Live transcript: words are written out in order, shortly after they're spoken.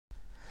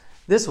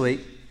This week,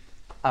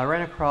 I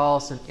ran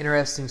across an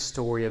interesting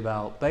story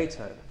about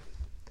Beethoven.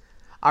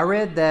 I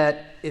read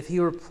that if he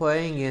were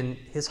playing in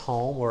his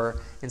home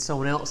or in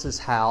someone else's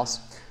house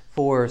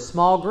for a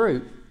small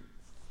group,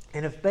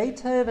 and if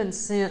Beethoven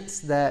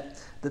sensed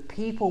that the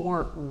people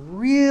weren't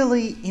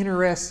really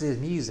interested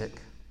in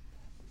music,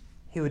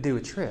 he would do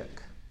a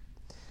trick.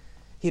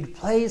 He'd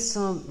play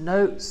some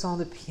notes on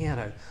the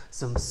piano,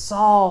 some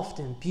soft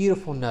and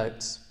beautiful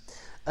notes,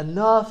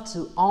 enough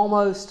to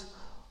almost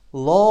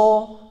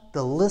lull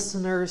the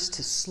listeners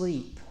to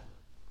sleep.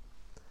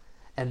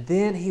 And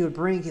then he would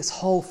bring his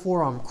whole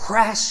forearm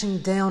crashing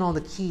down on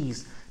the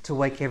keys to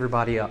wake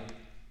everybody up.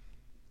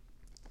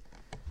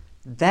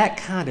 That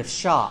kind of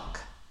shock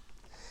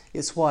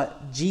is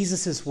what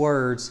Jesus'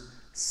 words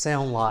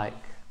sound like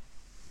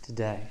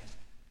today.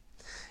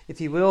 If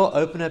you will,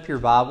 open up your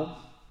Bible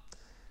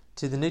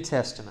to the New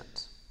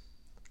Testament,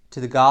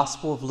 to the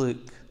Gospel of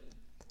Luke,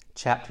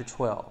 chapter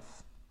 12.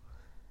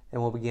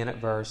 And we'll begin at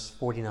verse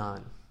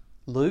 49.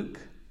 Luke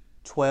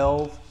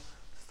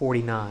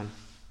 12:49.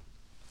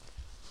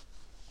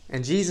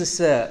 And Jesus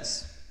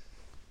says,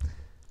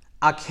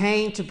 "I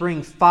came to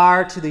bring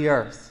fire to the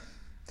earth,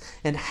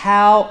 and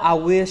how I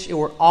wish it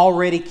were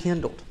already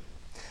kindled.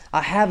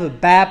 I have a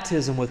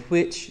baptism with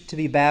which to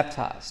be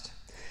baptized,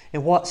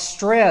 and what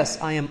stress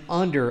I am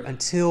under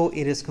until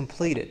it is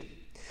completed.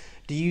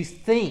 Do you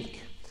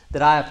think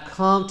that I have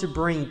come to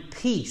bring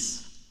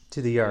peace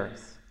to the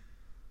earth?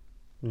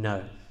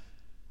 No,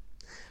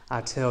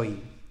 I tell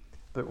you,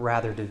 but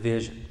rather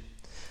division.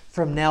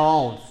 From now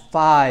on,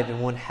 5 in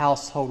one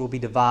household will be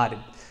divided.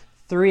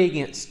 3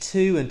 against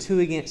 2 and 2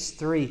 against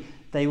 3,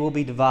 they will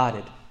be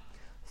divided.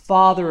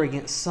 Father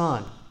against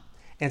son,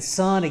 and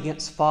son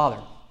against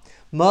father.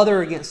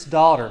 Mother against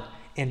daughter,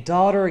 and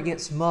daughter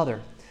against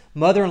mother.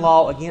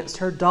 Mother-in-law against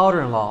her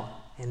daughter-in-law,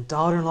 and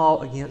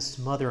daughter-in-law against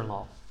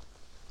mother-in-law."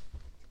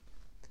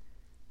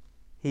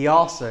 He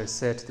also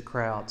said to the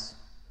crowds,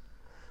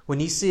 "When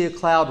you see a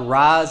cloud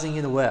rising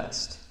in the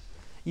west,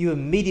 you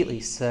immediately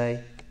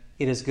say,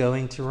 'It is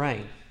going to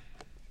rain.'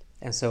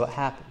 And so it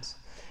happens.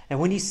 And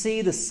when you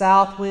see the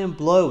south wind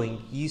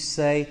blowing, you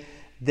say,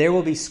 'There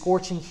will be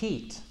scorching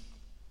heat.'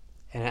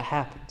 And it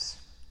happens.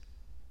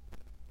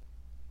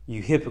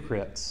 You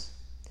hypocrites,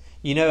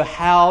 you know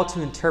how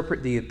to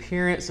interpret the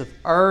appearance of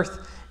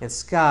earth and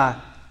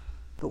sky,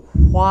 but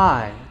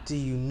why do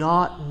you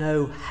not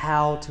know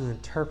how to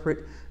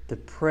interpret the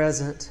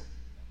present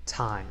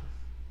time?"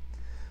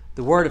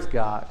 The Word of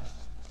God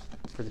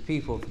for the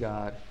people of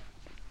God.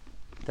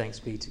 Thanks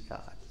be to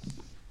God.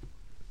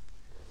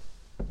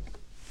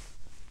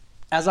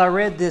 As I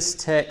read this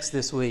text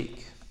this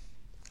week,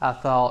 I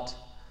thought,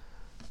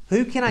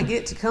 who can I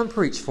get to come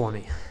preach for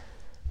me?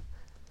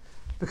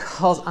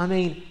 Because,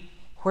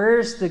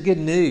 where's the good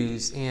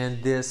news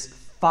in this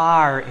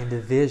fire and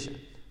division?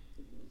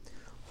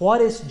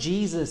 What is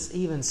Jesus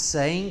even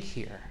saying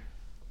here?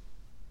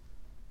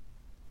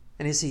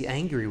 And is he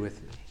angry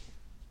with me?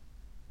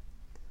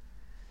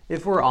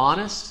 If we're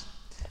honest,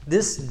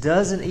 this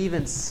doesn't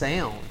even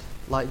sound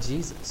like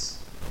Jesus.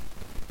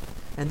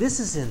 And this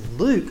is in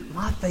Luke,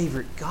 my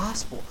favorite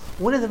gospel,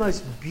 one of the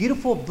most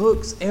beautiful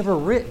books ever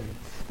written,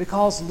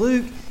 because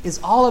Luke is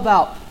all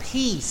about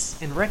peace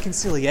and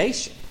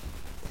reconciliation.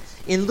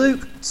 In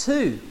Luke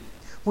 2,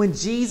 when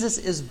Jesus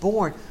is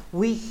born,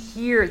 we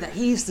hear that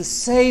he's the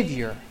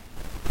Savior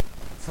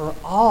for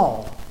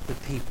all the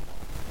people.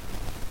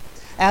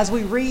 As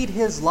we read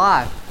his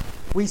life,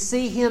 we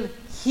see him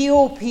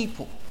heal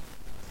people,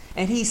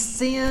 and he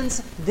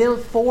sends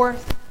them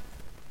forth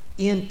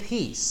in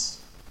peace.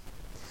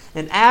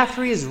 And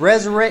after he is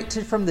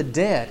resurrected from the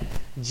dead,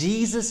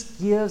 Jesus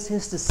gives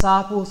his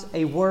disciples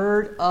a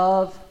word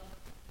of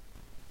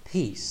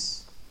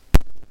peace.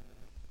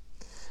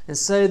 And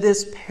so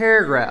this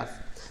paragraph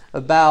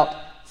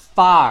about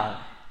fire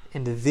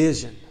and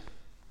division,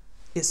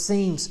 it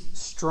seems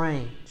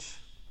strange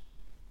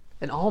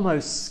and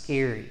almost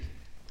scary.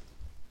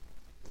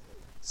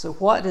 So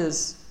what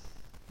does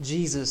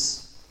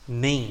Jesus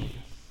mean?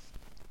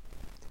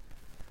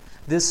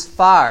 This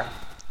fire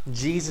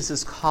Jesus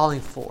is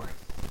calling for,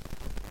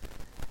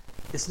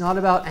 it's not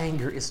about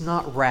anger, it's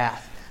not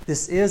wrath.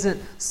 This isn't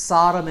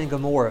Sodom and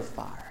Gomorrah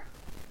fire.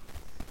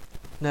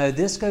 No,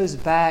 this goes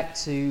back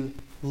to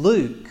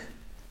Luke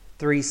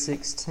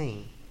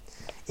 3:16.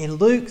 In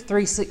Luke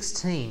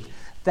 3:16,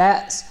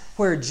 that's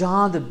where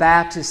John the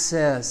Baptist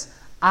says,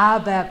 "I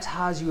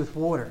baptize you with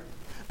water,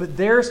 but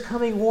there's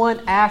coming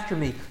one after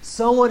me,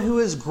 someone who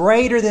is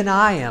greater than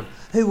I am,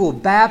 who will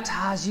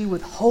baptize you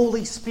with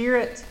Holy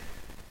Spirit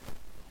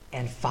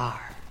and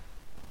fire."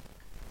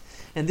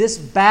 And this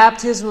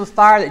baptism of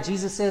fire that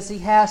Jesus says he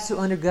has to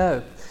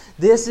undergo,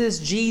 this is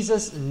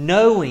Jesus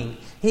knowing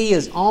he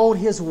is on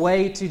his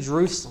way to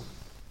Jerusalem.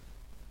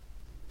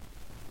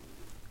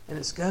 And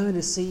it's going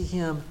to see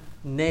him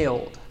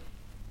nailed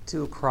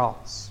to a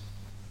cross.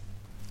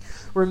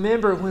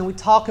 Remember, when we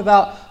talk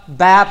about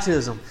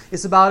baptism,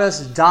 it's about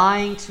us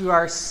dying to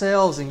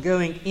ourselves and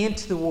going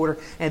into the water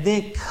and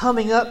then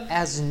coming up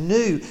as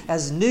new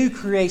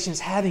creations,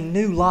 having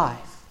new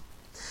life.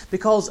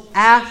 Because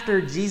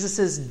after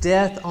Jesus'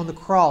 death on the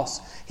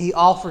cross, He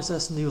offers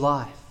us new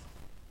life.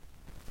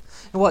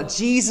 And what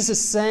Jesus is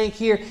saying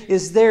here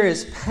is there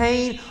is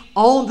pain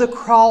on the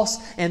cross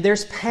and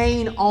there's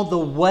pain on the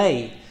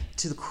way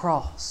to the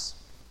cross.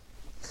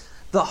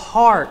 The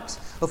heart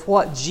of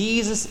what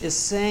Jesus is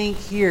saying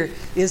here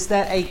is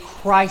that a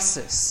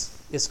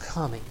crisis is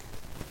coming.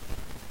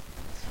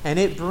 And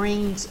it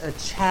brings a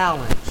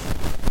challenge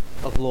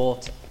of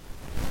loyalty.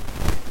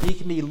 You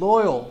can be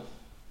loyal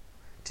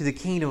to the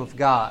kingdom of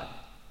God,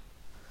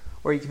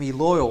 or you can be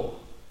loyal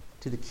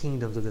to the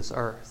kingdoms of this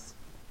earth.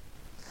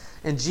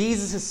 And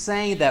Jesus is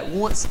saying that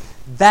once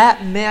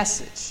that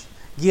message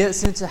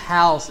gets into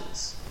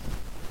houses,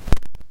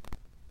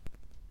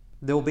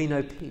 there will be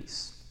no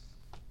peace.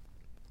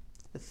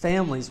 The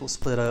families will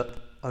split up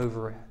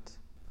over it,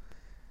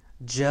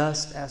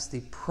 just as the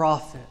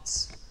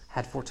prophets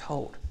had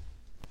foretold.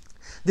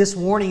 This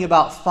warning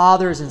about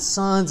fathers and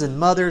sons and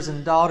mothers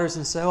and daughters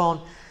and so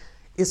on,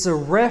 it's a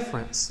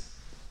reference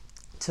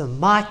to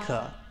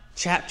Micah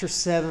chapter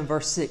 7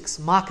 verse 6.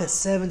 Micah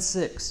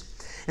 7:6.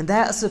 And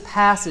that's a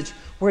passage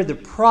where the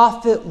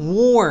prophet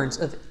warns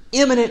of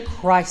imminent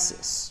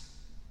crisis.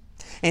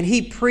 And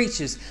he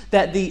preaches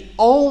that the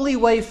only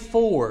way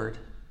forward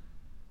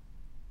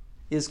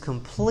is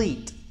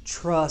complete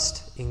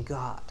trust in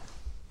God.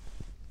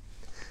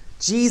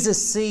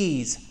 Jesus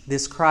sees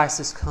this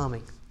crisis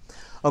coming.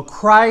 A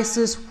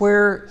crisis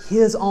where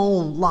His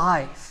own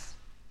life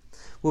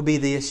will be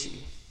the issue.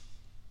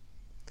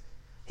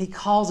 He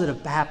calls it a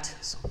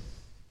baptism.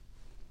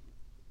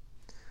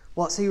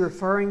 What's He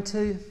referring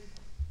to?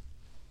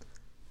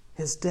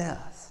 His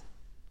death.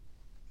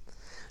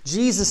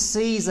 Jesus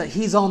sees that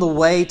He's on the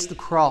way to the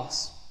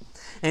cross.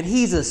 And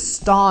He's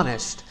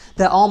astonished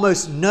that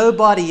almost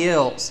nobody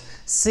else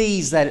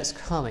sees that it's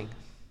coming.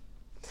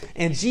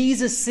 And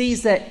Jesus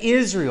sees that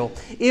Israel,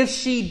 if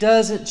she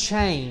doesn't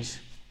change,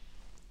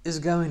 is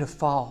going to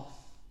fall.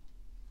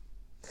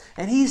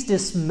 And He's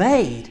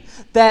dismayed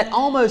that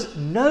almost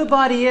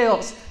nobody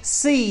else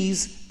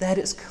sees that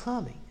it's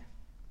coming.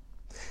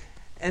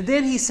 And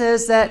then He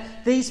says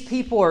that these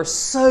people are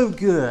so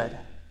good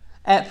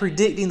at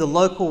predicting the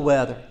local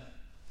weather.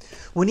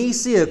 When you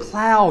see a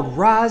cloud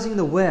rising in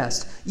the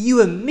west,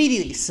 you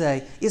immediately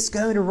say it's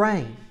going to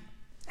rain.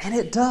 And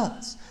it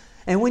does.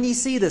 And when you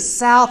see the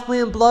south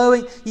wind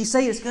blowing, you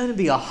say it's going to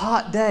be a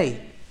hot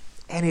day.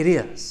 And it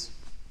is.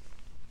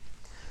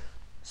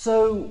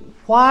 So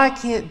why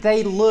can't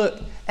they look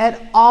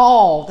at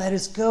all that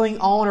is going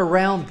on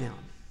around them?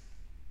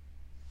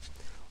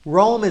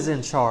 Rome is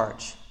in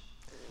charge.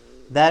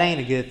 That ain't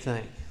a good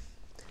thing.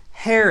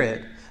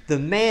 Herod, the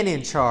man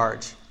in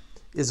charge,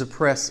 is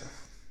oppressive.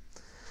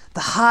 The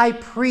high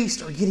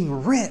priests are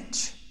getting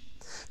rich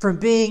from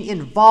being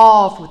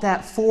involved with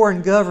that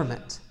foreign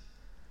government.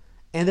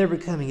 And they're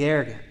becoming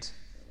arrogant.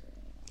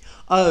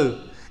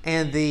 Oh,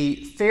 and the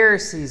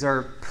Pharisees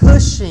are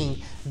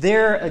pushing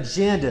their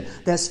agenda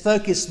that's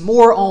focused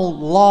more on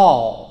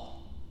law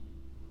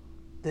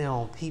than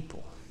on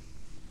people.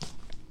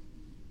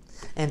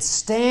 And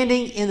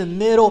standing in the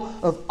middle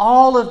of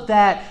all of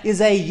that is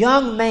a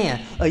young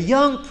man, a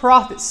young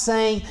prophet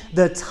saying,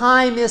 the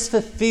time is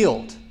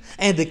fulfilled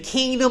and the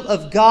kingdom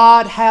of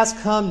God has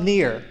come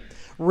near.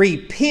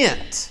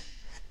 Repent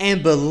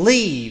and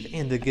believe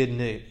in the good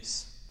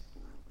news.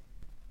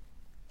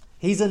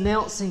 He's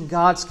announcing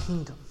God's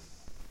kingdom.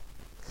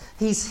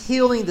 He's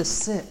healing the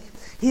sick.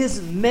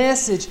 His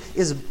message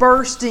is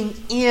bursting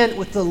in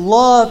with the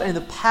love and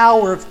the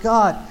power of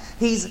God.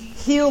 He's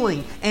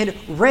healing and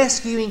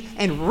rescuing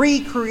and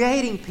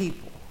recreating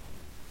people.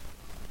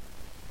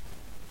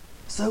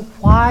 So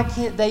why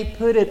can't they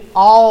put it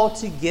all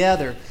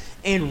together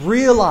and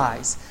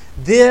realize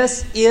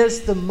this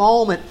is the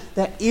moment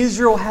that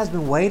Israel has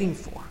been waiting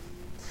for?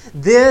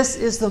 This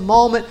is the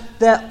moment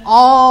that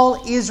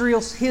all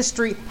Israel's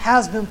history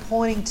has been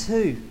pointing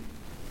to.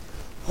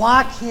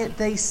 Why can't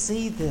they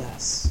see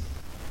this?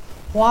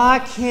 Why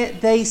can't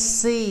they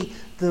see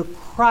the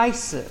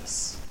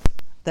crisis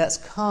that's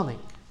coming?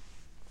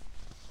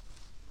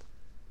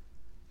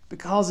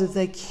 Because if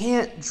they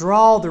can't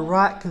draw the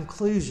right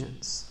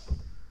conclusions,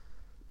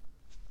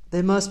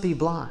 they must be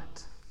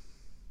blind.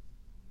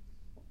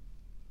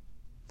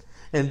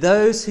 And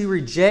those who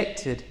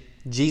rejected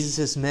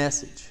Jesus'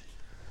 message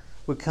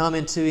would come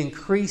into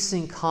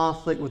increasing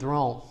conflict with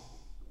Rome.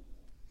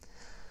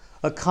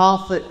 A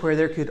conflict where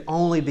there could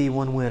only be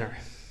one winner.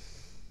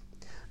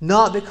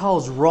 Not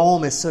because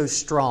Rome is so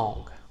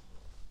strong,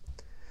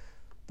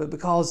 but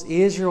because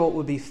Israel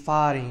would be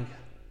fighting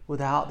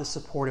without the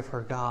support of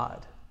her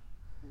God.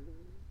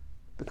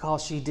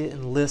 Because she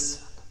didn't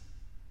listen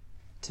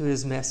to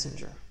His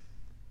messenger.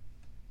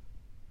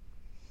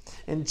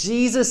 And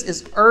Jesus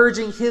is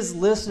urging His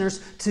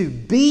listeners to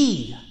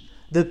be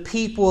the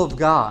people of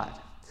God.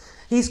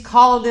 He's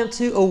calling them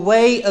to a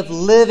way of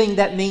living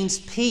that means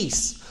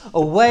peace.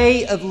 A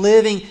way of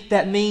living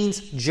that means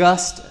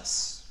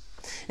justice.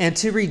 And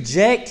to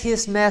reject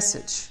His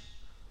message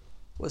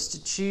was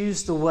to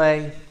choose the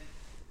way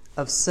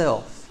of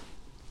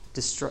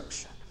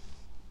self-destruction.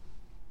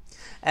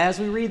 As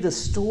we read the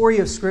story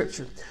of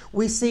Scripture,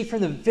 we see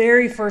from the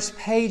very first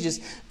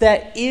pages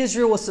that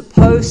Israel was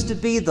supposed to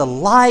be the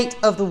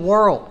light of the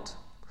world,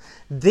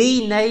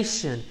 the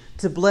nation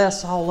to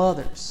bless all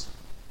others.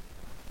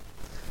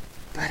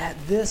 But at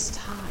this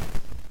time,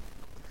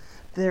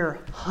 they're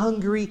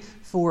hungry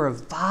for a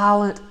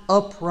violent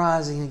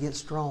uprising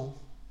against Rome.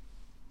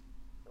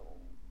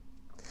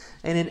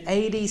 And in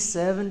AD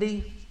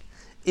 70,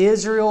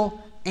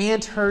 Israel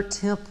and her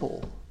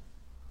temple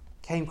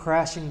came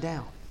crashing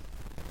down.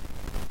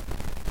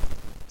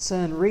 So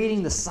in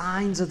reading the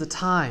signs of the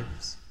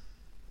times,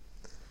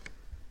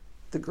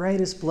 the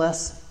greatest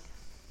blessing,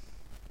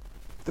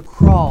 the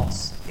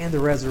cross and the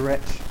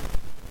resurrection,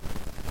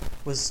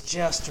 was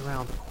just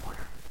around the corner.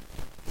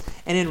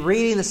 And in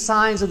reading the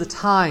signs of the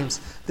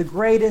times, the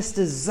greatest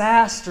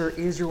disaster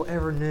Israel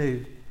ever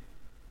knew,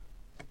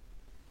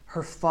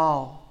 her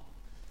fall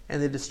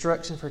and the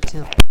destruction of her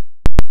temple,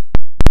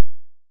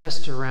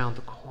 just around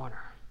the corner.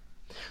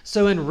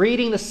 So in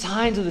reading the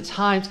signs of the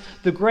times,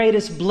 the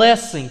greatest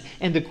blessing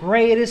and the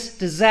greatest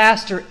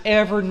disaster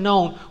ever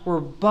known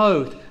were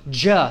both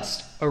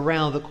just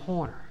around the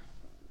corner.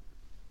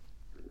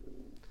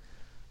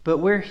 But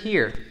we're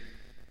here,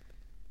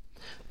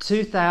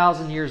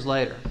 2,000 years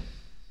later.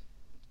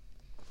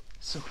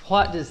 So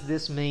what does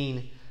this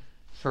mean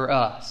for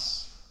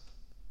us?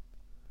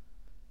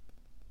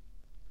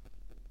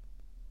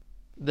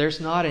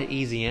 There's not an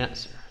easy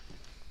answer.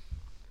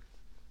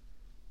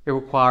 It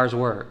requires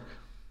work.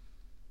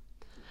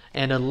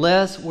 And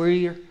unless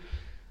we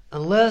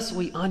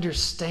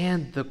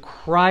understand the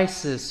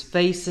crisis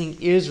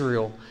facing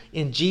Israel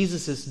in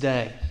Jesus'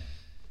 day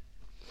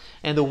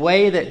and the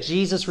way that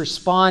Jesus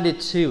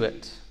responded to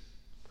it,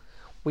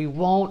 we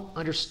won't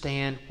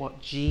understand what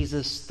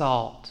Jesus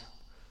thought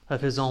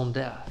of His own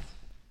death.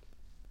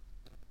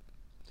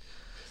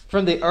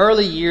 From the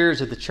early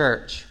years of the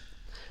church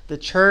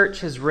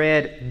has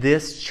read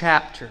this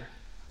chapter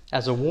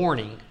as a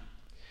warning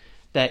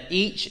that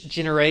each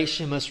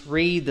generation must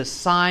read the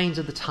signs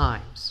of the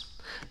times.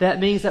 That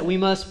means that we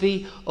must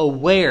be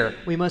aware,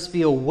 we must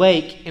be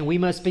awake, and we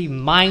must be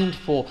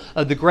mindful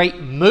of the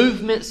great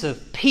movements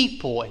of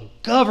people and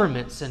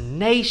governments and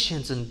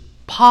nations and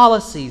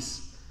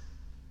policies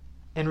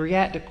and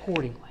react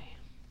accordingly.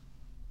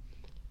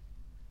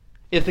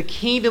 If the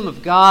kingdom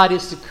of God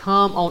is to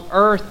come on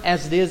earth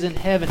as it is in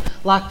heaven,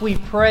 like we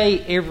pray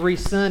every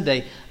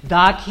Sunday,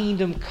 Thy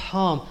kingdom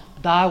come,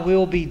 Thy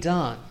will be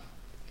done.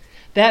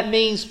 That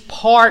means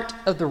part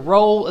of the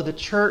role of the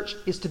church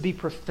is to be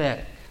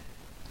prophetic.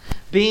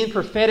 Being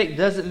prophetic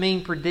doesn't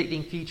mean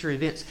predicting future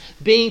events.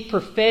 Being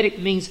prophetic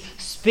means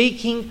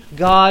speaking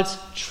God's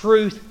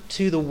truth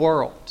to the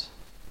world.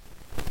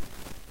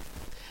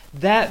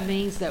 That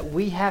means that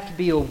we have to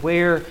be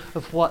aware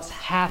of what's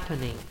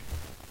happening.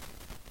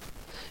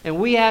 And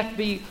we have to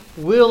be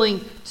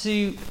willing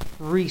to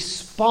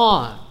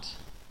respond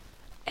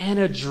and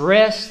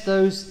address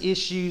those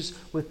issues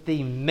with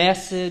the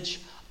message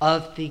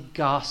of the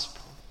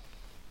gospel.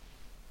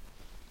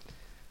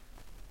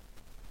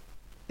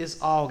 It's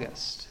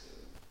August.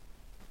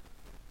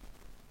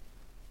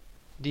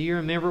 Do you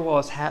remember what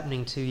was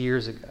happening 2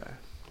 years ago?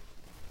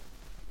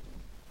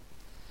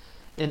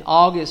 In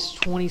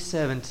August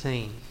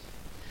 2017,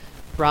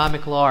 Brian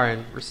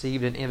McLaurin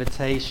received an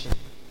invitation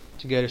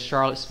to go to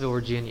Charlottesville,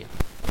 Virginia,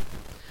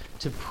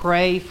 to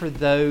pray for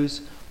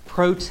those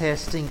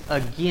protesting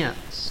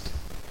against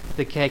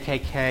the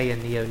KKK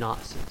and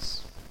neo-Nazis.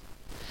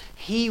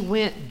 He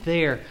went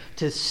there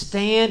to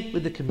stand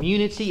with the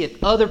community and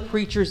other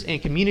preachers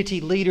and community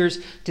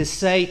leaders to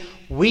say,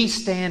 we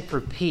stand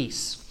for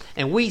peace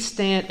and we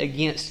stand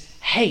against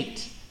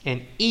hate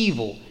and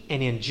evil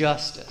and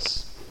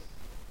injustice.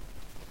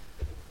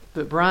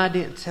 But Brian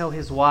didn't tell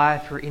his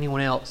wife or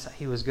anyone else that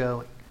he was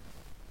going.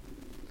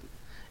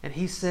 And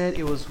he said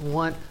it was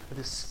one of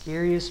the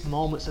scariest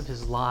moments of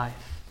his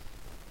life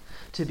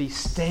to be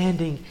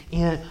standing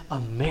in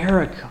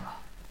America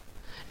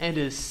and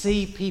to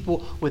see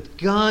people with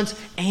guns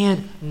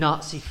and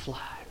Nazi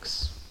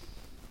flags.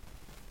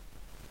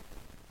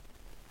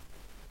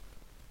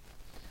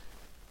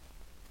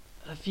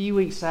 A few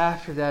weeks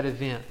after that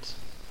event,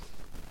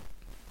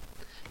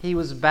 he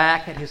was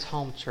back at his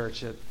home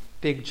church, a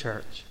big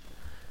church,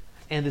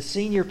 and the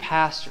senior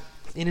pastor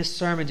in his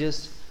sermon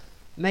just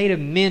made a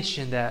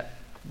mention that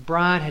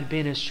Brian had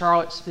been in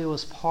Charlottesville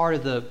as part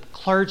of the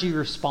clergy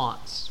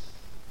response.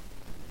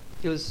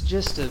 It was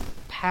just a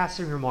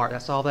passing remark.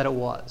 That's all that it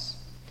was.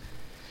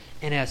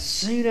 And as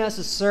soon as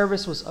the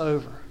service was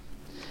over,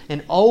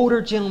 an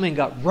older gentleman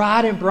got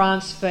right in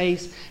Brian's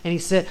face and he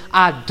said,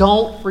 I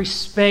don't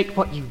respect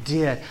what you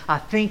did. I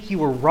think you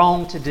were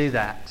wrong to do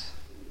that.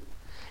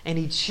 And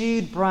he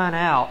chewed Brian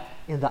out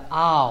in the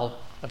aisle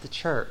of the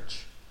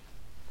church.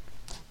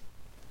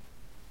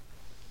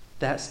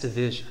 That's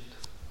division.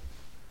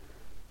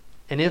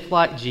 And if,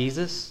 like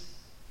Jesus,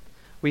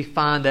 we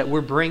find that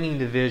we're bringing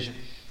division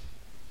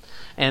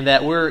and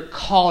that we're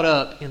caught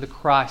up in the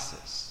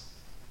crisis,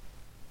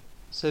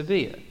 so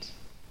be it.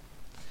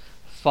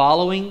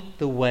 Following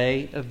the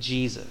way of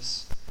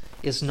Jesus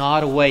is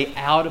not a way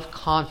out of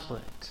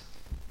conflict,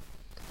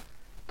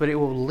 but it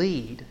will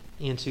lead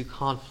into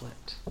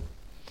conflict.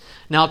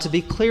 Now, to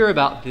be clear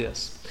about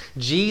this,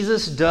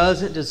 Jesus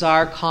doesn't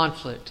desire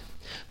conflict,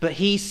 but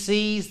He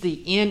sees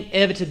the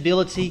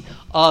inevitability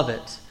of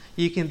it.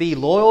 You can be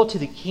loyal to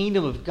the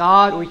kingdom of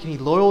God, or you can be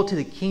loyal to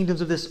the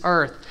kingdoms of this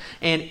earth.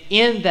 And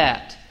in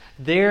that,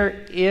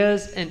 there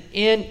is an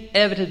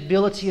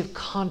inevitability of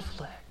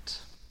conflict.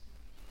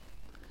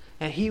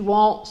 And He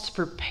wants to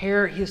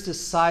prepare His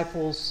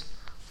disciples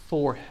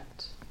for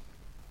it.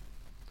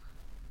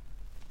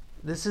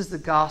 This is the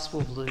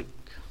Gospel of Luke.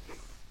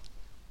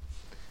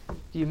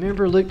 Do you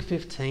remember Luke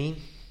 15?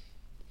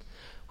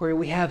 Where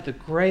we have the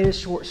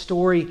greatest short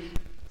story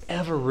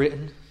ever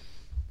written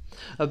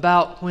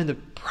about when the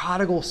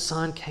prodigal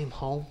son came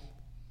home.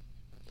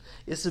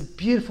 It's a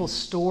beautiful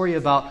story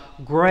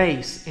about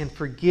grace and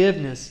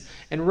forgiveness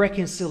and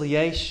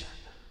reconciliation.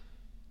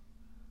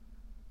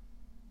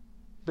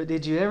 But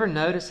did you ever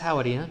notice how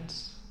it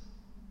ends?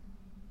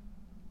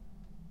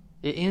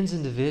 It ends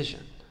in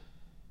division.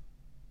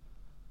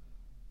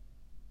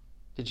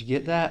 Did you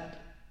get that?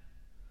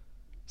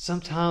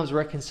 Sometimes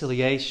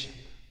reconciliation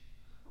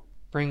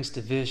brings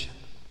division.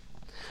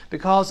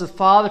 Because the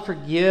father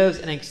forgives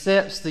and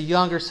accepts the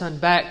younger son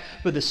back,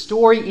 but the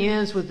story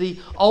ends with the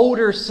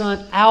older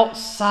son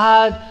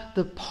outside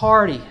the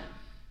party.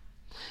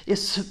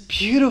 It's a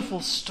beautiful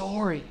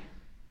story.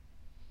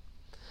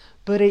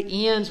 But it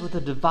ends with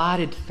a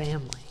divided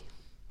family.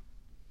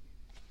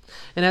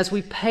 And as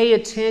we pay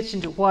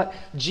attention to what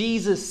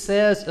Jesus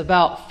says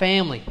about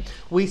family,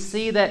 we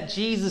see that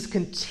Jesus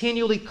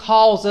continually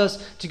calls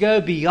us to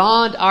go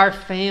beyond our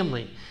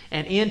family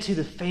and into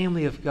the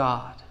family of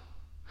God.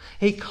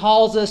 He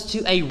calls us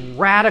to a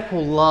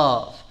radical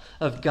love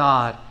of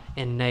God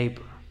and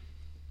neighbor.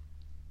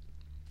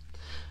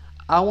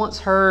 I once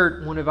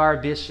heard one of our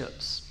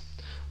bishops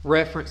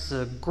reference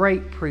a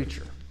great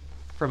preacher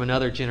from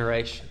another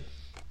generation.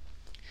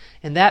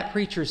 And that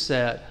preacher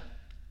said,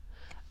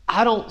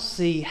 "I don't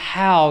see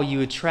how you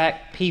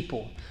attract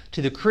people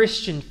to the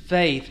Christian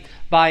faith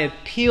by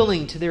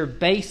appealing to their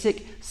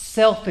basic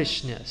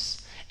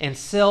selfishness and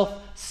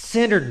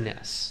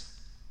self-centeredness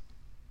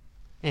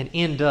and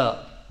end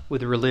up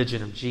with the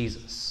religion of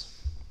Jesus."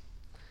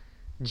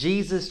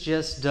 Jesus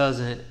just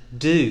doesn't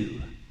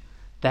do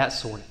that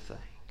sort of thing.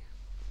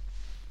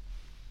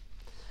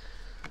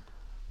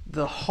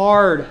 The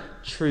hard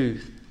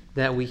truth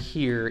that we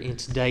hear in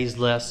today's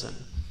lesson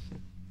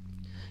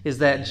is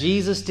that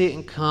Jesus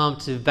didn't come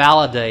to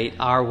validate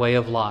our way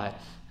of life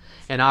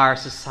and our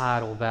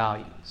societal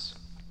values.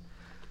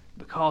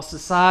 Because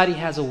society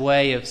has a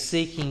way of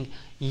seeking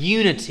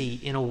unity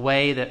in a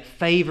way that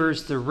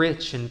favors the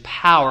rich and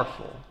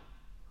powerful.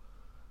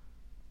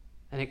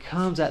 And it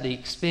comes at the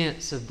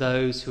expense of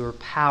those who are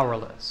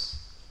powerless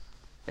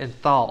and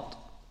thought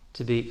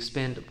to be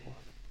expendable.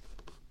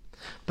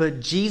 But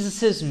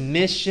Jesus'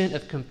 mission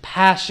of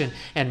compassion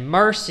and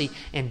mercy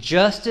and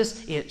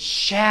justice, it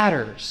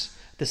shatters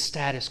the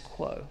status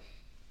quo.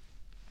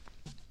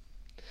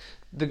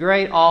 The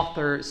great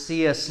author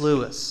C.S.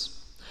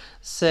 Lewis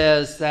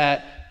says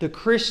that the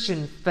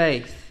Christian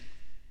faith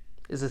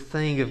is a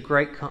thing of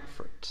great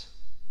comfort.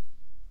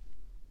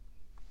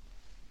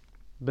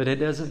 But it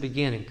doesn't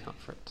begin in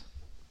comfort.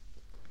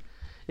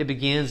 It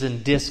begins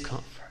in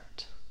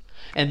discomfort.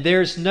 And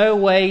there's no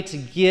way to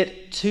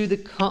get to the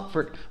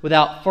comfort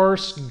without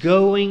first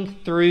going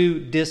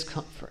through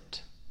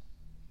discomfort.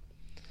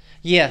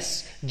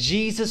 Yes,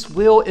 Jesus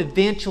will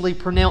eventually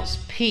pronounce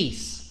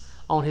peace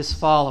on His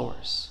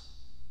followers,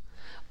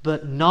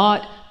 but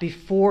not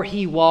before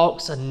He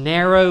walks a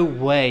narrow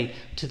way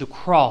to the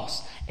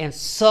cross and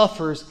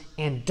suffers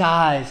and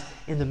dies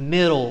in the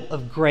middle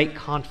of great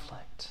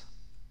conflict.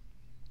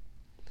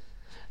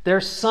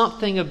 There's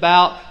something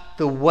about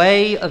the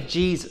way of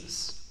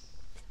Jesus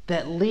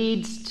that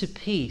leads to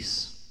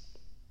peace,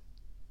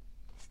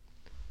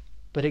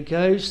 but it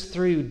goes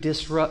through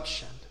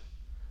disruption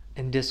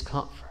and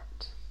discomfort.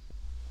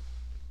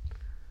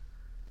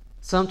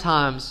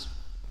 Sometimes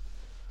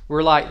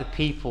we're like the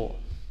people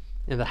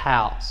in the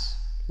house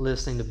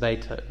listening to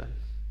Beethoven.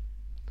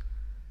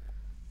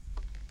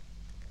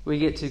 We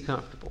get too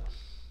comfortable.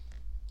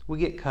 We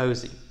get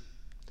cozy.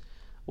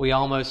 We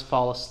almost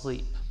fall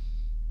asleep.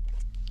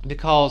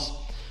 Because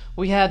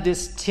we have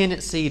this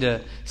tendency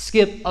to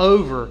skip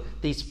over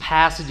these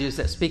passages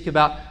that speak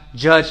about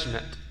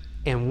judgment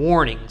and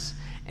warnings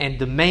and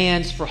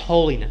demands for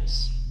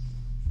holiness.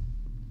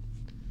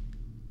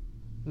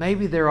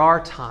 Maybe there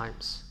are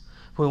times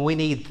when we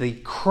need the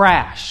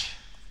crash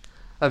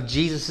of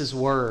Jesus'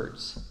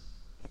 words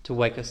to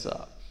wake us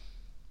up.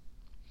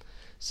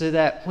 So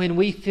that when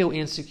we feel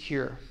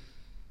insecure,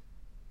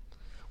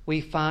 we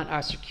find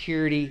our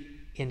security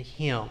in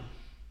Him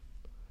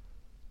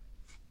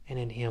and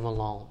in Him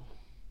alone.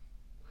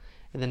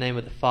 In the name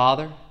of the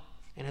Father,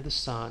 and of the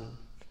Son,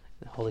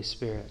 and the Holy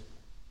Spirit.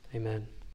 Amen.